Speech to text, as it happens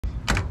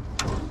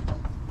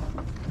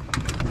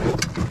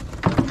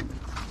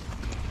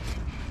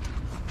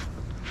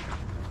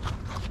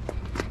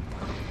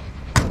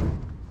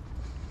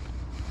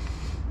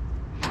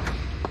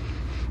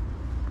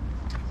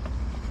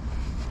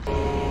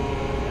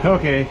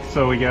Okay,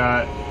 so we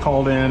got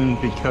called in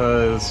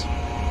because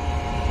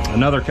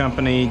another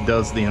company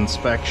does the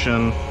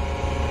inspection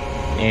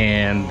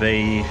and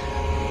they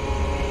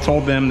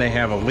told them they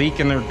have a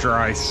leak in their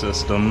dry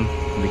system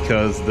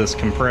because this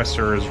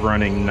compressor is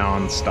running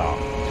non-stop.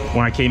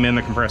 When I came in,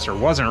 the compressor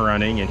wasn't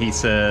running, and he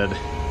said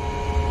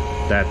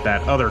that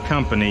that other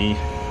company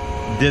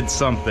did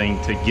something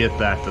to get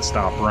that to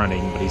stop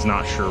running, but he's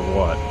not sure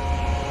what.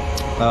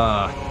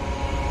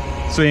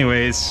 So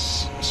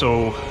anyways,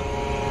 so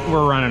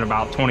we're running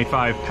about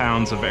 25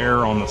 pounds of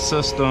air on the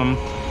system.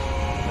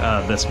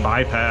 This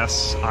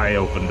bypass I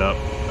opened up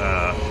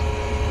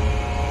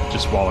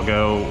just a while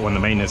ago when the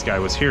maintenance guy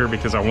was here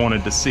because I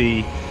wanted to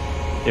see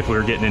if we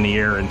were getting any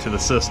air into the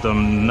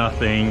system.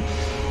 Nothing.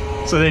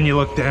 So then you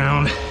look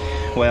down,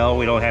 well,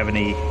 we don't have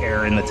any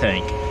air in the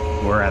tank.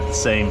 We're at the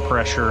same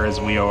pressure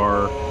as we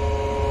are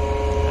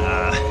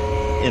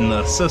in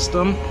the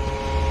system.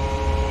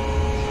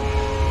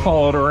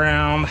 Follow it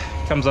around,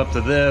 comes up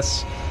to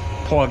this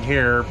plug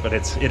here, but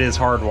it is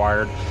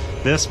hardwired.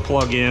 This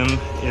plug-in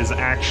is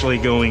actually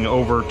going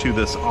over to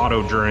this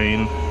auto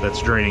drain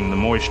that's draining the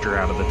moisture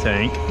out of the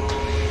tank.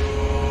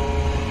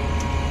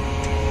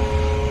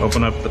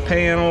 Open up the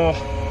panel,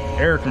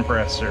 air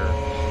compressor,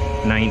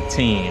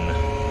 19.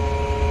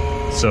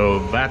 So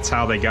that's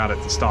how they got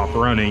it to stop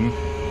running.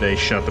 They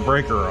shut the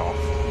breaker off.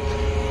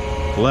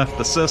 Left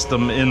the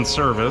system in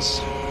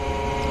service.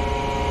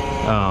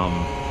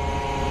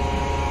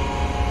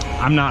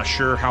 I'm not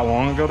sure how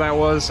long ago that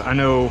was. I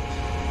know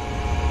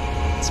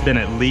it's been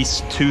at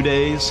least 2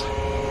 days.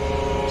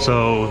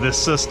 So this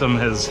system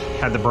has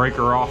had the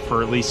breaker off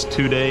for at least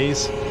 2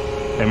 days,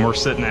 and we're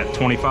sitting at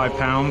 25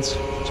 pounds.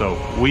 So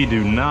we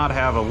do not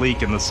have a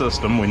leak in the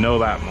system. We know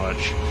that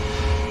much.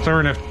 So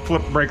we're gonna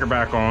flip the breaker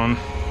back on.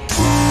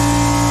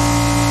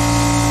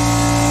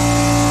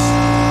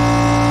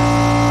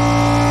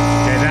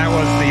 Okay, that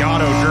was the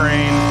auto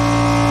drain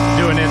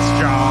doing its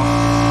job,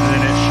 and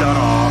then it shut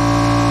off.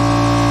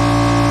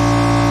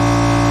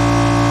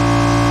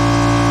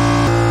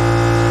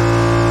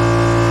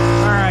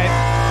 All right,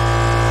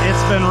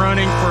 it's been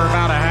running for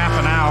about a half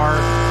an hour.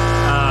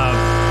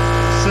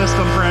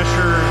 System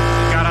pressure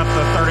got up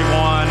to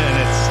 31 and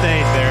it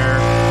stayed there.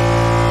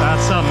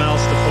 That's something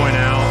else to point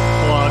out.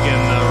 Plug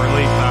in the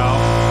relief valve.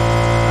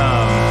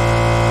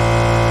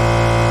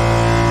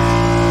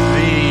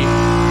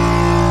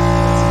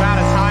 It's about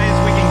as high as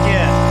we can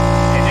get.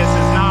 It just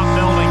is not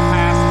building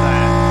past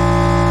that.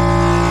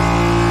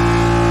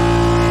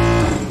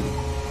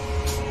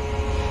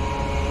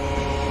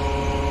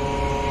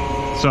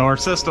 So our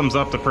system's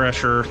up to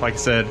pressure. Like I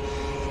said,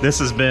 the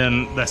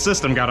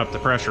system got up to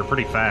pressure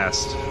pretty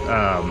fast,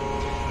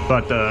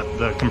 but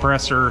the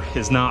compressor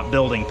is not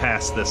building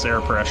past this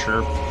air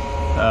pressure.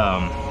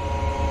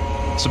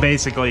 So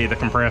basically the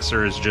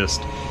compressor is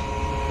just,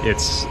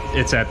 it's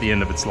at the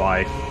end of its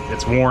life.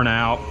 It's worn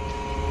out.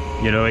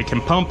 You know, it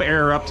can pump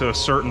air up to a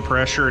certain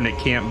pressure and it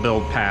can't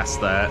build past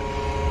that.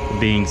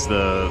 Being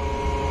the,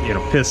 you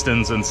know,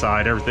 pistons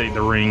inside, everything,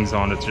 the rings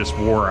on it's just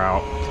wore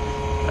out.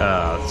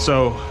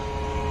 So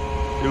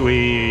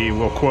we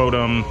will quote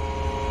them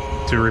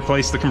to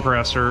replace the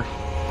compressor.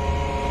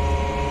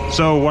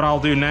 So what I'll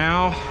do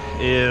now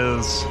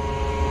is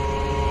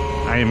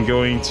I am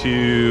going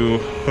to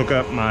hook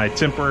up my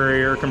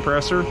temporary air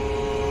compressor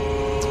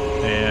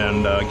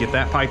and get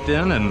that piped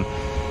in, and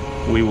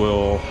we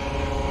will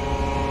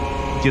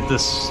get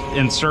this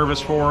in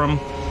service for them.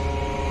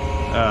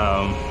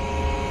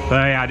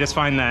 But yeah, I just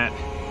find that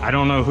I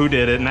don't know who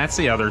did it, and that's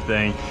the other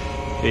thing.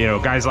 You know,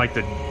 guys like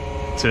to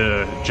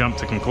jump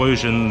to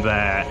conclusion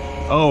that,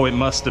 oh, it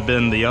must have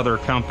been the other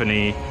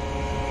company,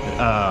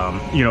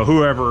 you know,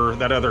 whoever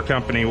that other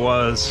company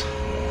was.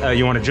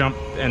 You want to jump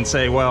and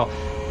say, well,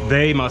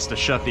 they must have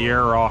shut the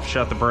air off,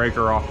 shut the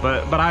breaker off,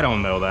 but I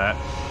don't know that.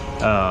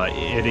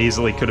 It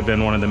easily could have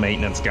been one of the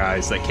maintenance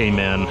guys that came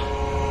in.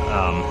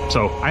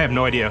 So I have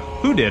no idea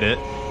who did it,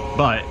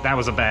 but that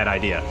was a bad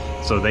idea.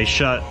 So they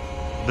shut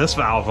this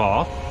valve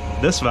off,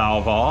 this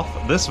valve off,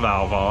 this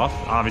valve off.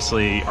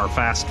 Obviously our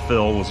fast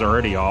fill was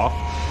already off,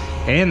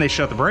 and they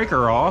shut the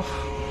breaker off.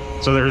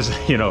 So there's,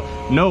 you know,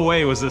 no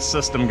way was this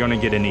system going to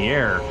get any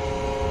air.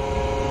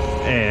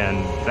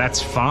 And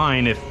that's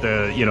fine if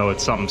the, you know,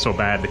 it's something so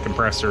bad the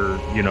compressor,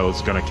 you know,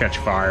 is going to catch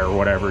fire or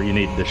whatever, you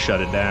need to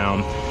shut it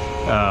down.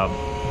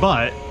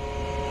 But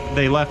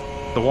they left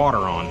the water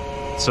on.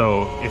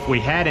 So if we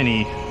had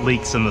any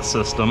leaks in the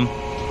system,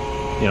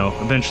 you know,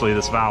 eventually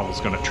this valve was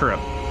going to trip.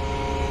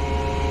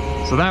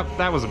 So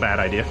that was a bad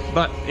idea.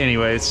 But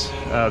anyways,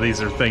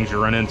 these are things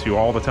you run into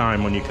all the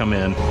time when you come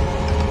in.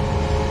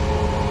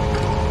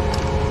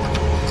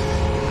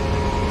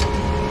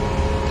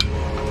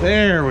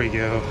 There we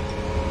go.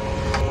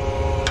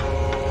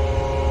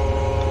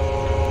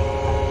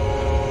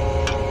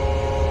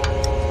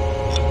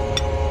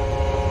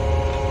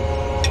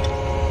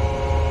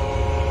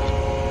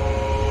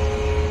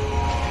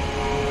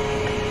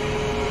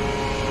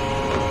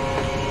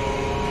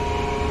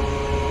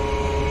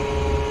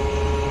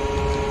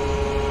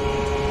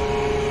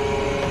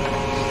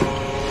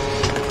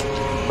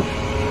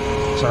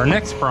 So our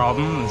next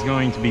problem is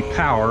going to be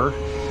power,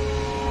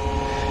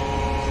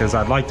 because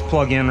I'd like to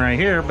plug in right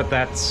here, but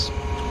that's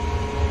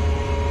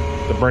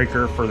the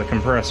breaker for the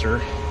compressor.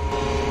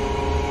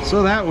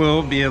 So that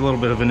will be a little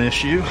bit of an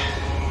issue.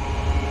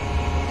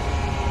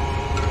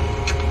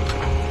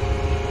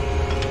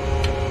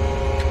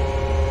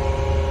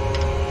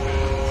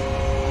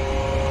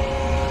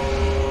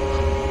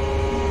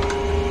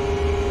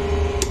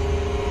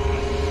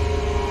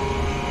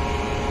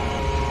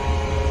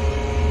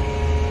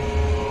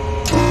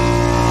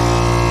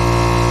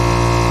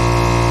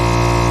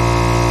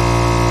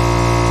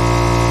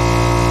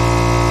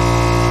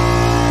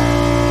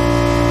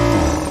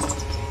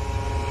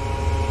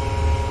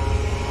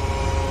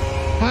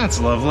 That's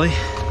lovely. I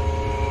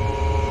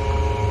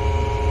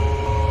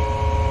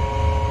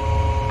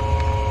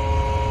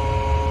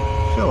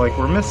feel like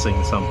we're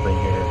missing something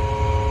here.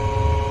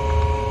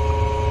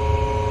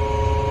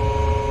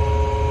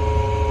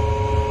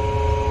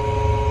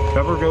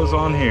 Cover goes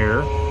on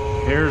here.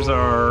 Here's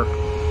our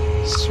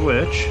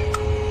switch,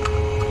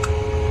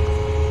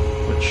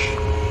 which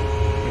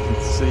you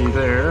can see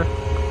there.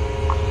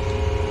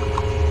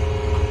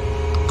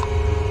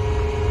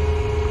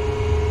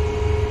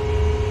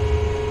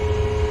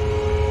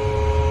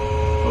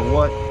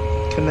 What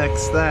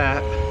connects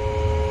that?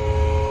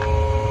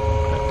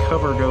 That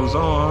cover goes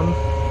on.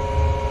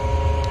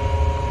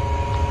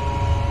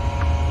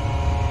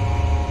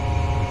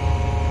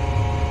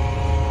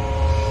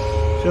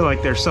 I feel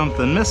like there's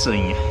something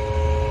missing.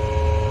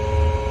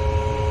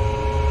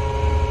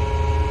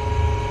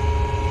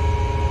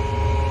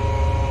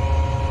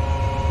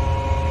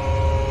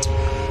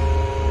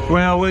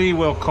 Well, we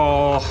will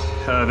call,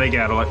 they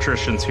got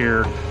electricians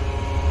here,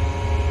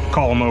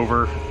 call them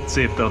over,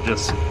 see if they'll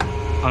just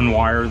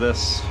unwire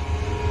this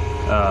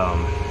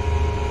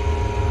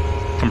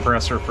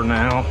compressor for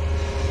now.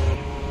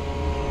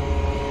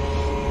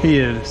 He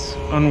has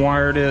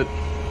unwired it.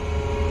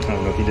 I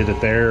don't know if he did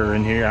it there or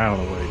in here. I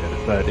don't know where he did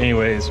it. But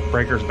anyways,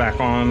 breaker's back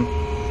on.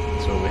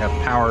 So we have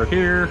power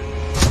here.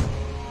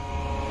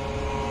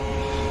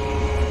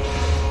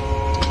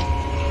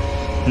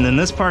 And then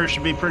this part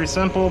should be pretty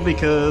simple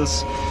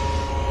because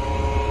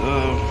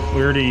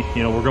we already,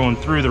 we're going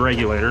through the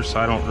regulator, so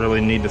I don't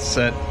really need to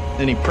set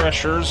any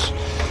pressures.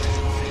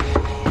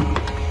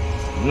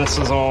 And this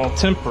is all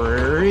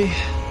temporary.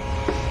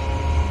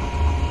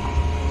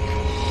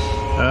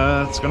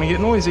 It's gonna get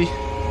noisy.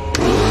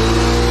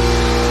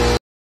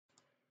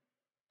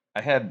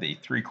 I had the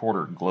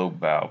 3/4 globe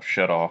valve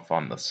shut off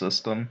on the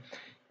system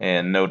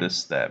and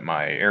noticed that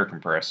my air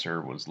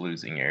compressor was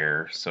losing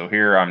air. So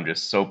here I'm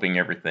just soaping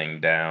everything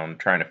down,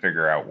 trying to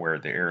figure out where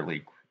the air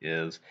leak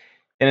is.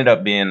 Ended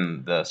up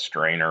being the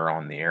strainer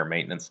on the air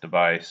maintenance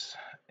device.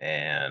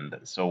 And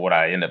so what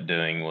I ended up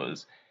doing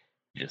was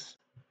just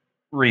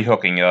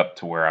rehooking up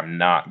to where I'm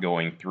not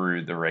going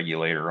through the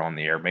regulator on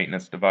the air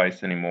maintenance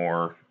device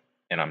anymore,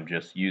 and I'm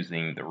just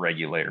using the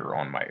regulator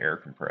on my air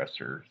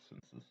compressor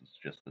since this is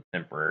just a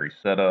temporary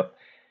setup,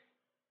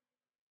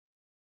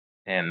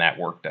 and that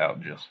worked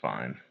out just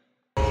fine.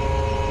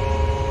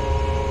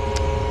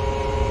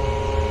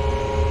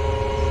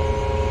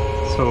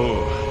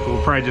 So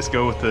we'll probably just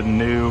go with the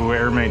new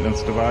air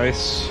maintenance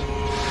device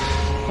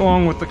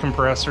along with the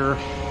compressor.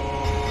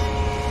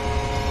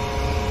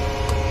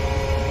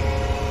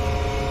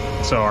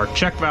 So our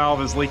check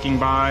valve is leaking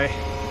by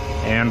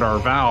and our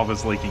valve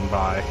is leaking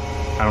by.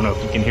 I don't know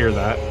if you can hear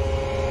that.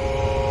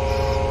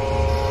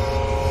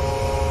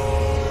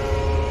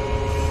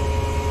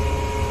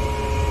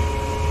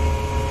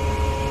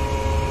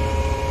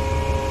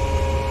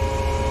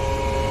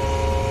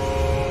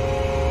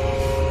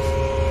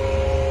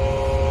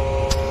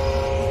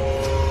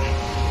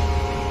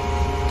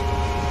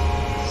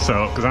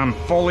 So, because I'm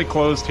fully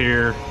closed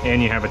here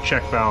and you have a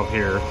check valve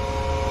here.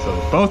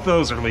 So both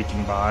those are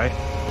leaking by.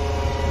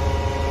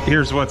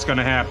 Here's what's going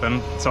to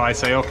happen. So I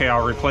say, okay,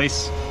 I'm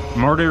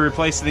already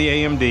replacing the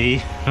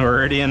AMD. We're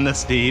already in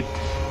this deep.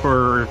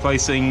 We're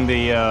replacing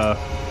the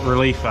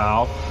relief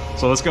valve.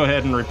 So let's go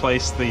ahead and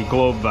replace the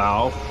globe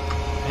valve.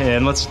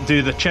 And let's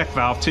do the check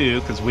valve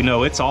too, because we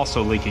know it's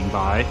also leaking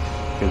by,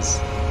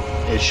 because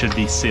it should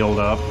be sealed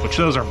up, which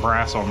those are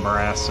brass on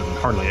brass and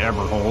hardly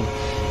ever hold.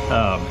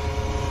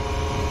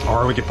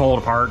 Or we could pull it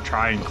apart,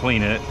 try and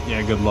clean it.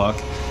 Yeah, good luck.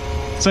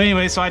 So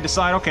anyway, so I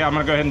decide, okay, I'm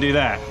gonna go ahead and do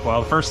that.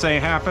 Well, the first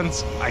thing that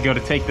happens, I go to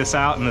take this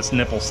out and this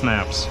nipple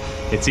snaps.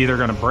 It's either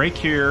gonna break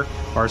here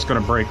or it's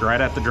gonna break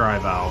right at the dry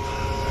valve.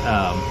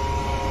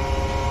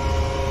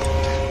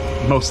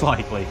 Most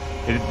likely.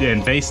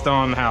 And based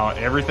on how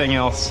everything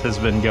else has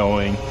been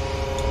going,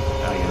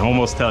 I can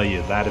almost tell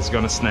you that is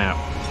gonna snap.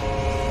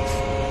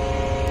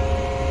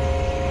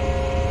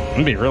 I'm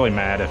gonna be really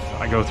mad if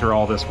I go through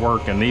all this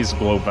work and these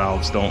globe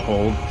valves don't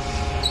hold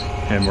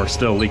and we're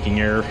still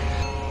leaking air.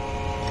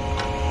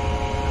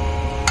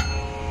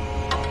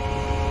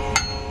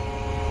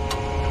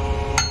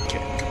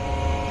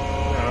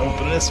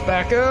 Open this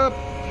back up,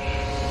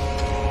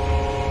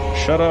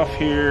 shut off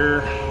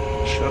here,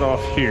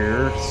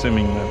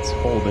 assuming that's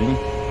holding.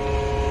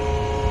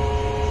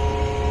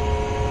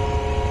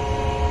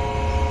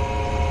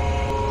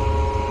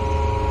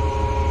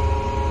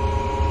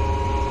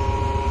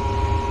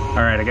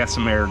 All right, I got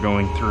some air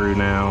going through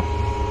now.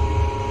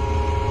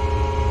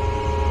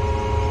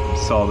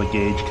 Saw the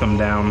gauge come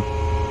down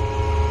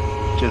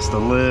just a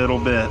little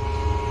bit.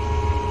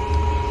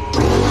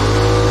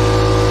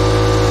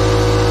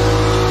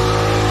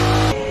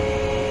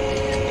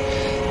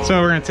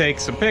 So we're gonna take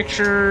some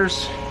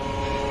pictures.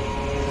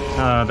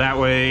 That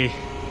way,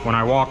 when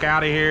I walk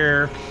out of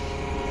here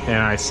and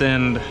I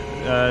send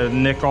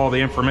Nick all the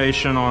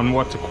information on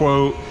what to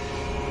quote,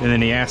 and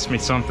then he asked me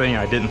something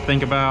I didn't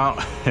think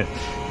about,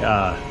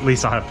 at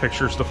least I'll have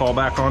pictures to fall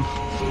back on.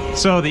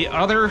 So the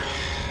other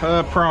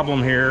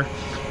problem here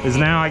is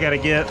now I gotta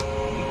get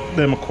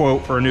them a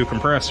quote for a new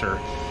compressor.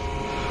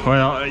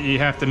 Well, you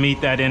have to meet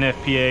that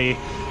NFPA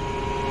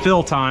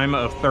fill time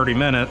of 30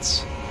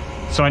 minutes.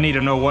 So I need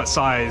to know what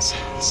size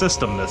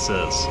system this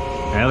is.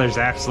 Now there's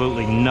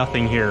absolutely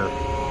nothing here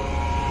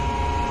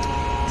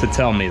to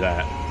tell me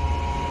that.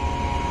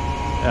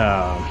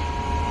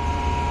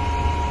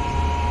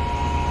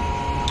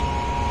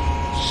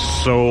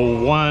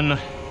 So one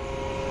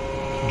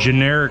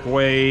generic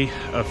way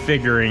of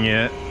figuring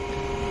it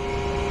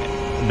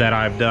that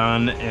I've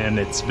done, and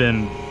it's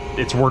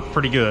worked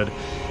pretty good.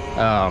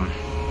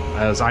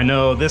 As I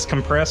know, this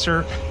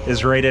compressor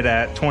is rated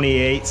at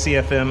 28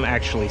 CFM,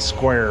 actually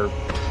square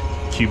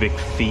cubic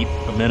feet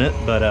a minute,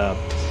 but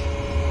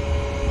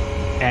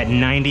at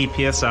 90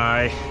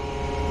 PSI.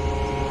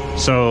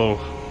 So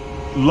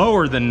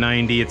lower than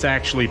 90, it's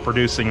actually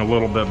producing a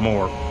little bit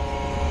more.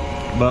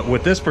 But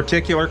with this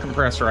particular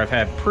compressor, I've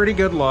had pretty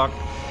good luck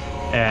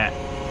at,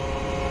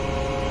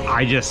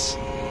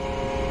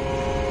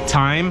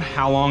 time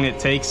how long it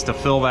takes to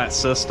fill that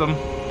system.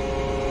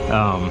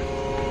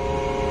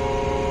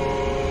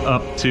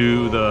 Up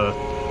to the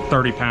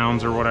 30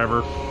 pounds or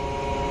whatever,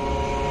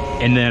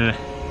 and then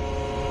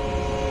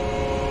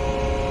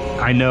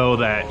I know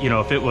that, you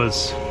know, if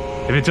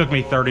it took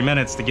me 30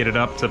 minutes to get it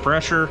up to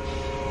pressure,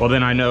 well,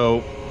 then I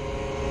know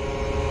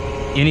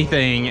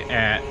anything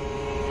at,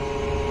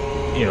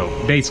 you know,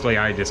 basically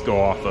I just go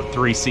off of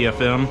 3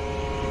 CFM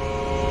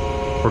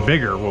or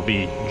bigger will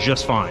be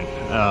just fine.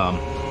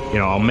 You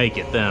know, I'll make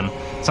it then.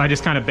 So I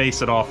just kind of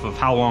base it off of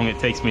how long it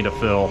takes me to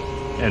fill,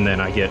 and then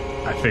I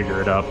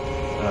figure it up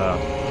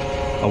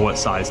on what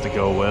size to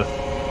go with.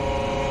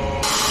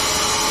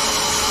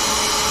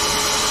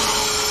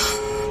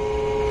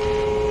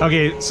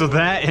 Okay, so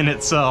that in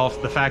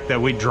itself, the fact that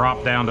we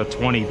dropped down to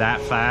 20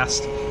 that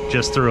fast,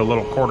 just through a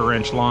little 1/4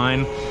 inch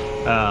line,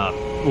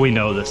 we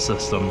know this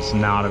system's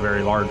not a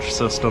very large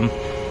system.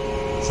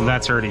 So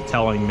that's already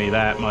telling me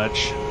that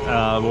much.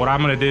 What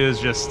I'm gonna do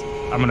is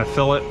I'm gonna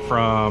fill it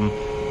from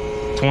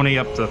 20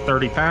 up to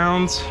 30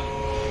 pounds,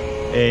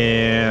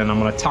 and I'm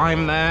gonna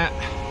time that.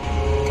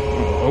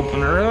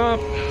 Open her up.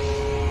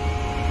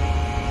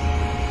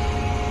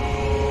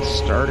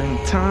 Starting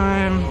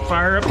time.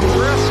 Fire up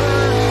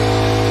compressor.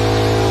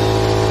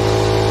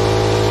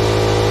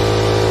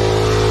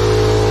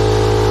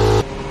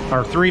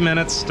 Our 3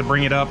 minutes to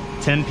bring it up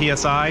 10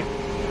 PSI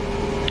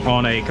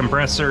on a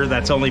compressor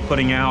that's only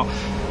putting out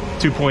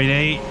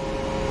 2.8.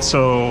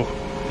 So,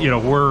 you know,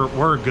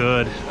 we're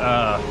good.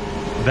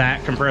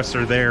 That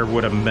compressor there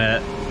would have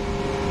met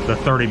the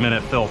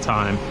 30-minute fill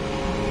time.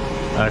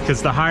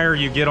 Because the higher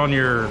you get on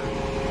your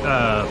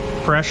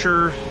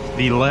pressure,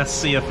 the less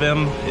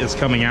CFM is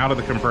coming out of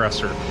the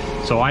compressor.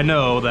 So I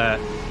know that,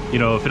 you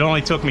know, if it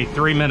only took me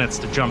 3 minutes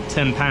to jump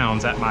 10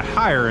 pounds at my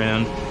higher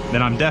end,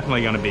 then I'm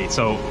definitely going to be.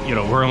 So, you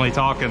know, we're only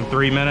talking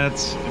 3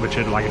 minutes, which,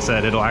 like I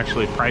said, it'll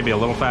actually probably be a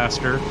little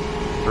faster.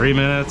 3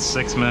 minutes,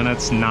 6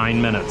 minutes,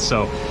 9 minutes.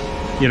 So,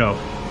 you know,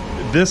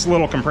 this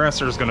little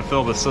compressor is going to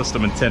fill the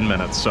system in 10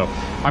 minutes. So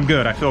I'm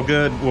good. I feel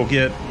good. We'll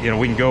get, you know,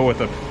 we can go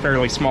with a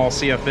fairly small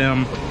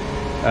CFM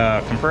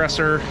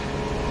compressor.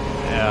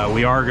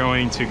 We are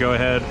going to go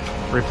ahead,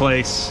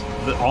 replace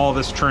all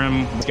this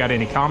trim. If you've got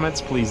any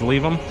comments, please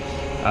leave them.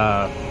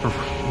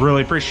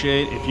 Really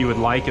appreciate if you would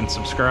like and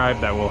subscribe.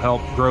 That will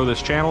help grow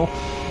this channel.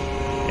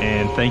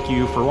 And thank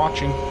you for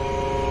watching.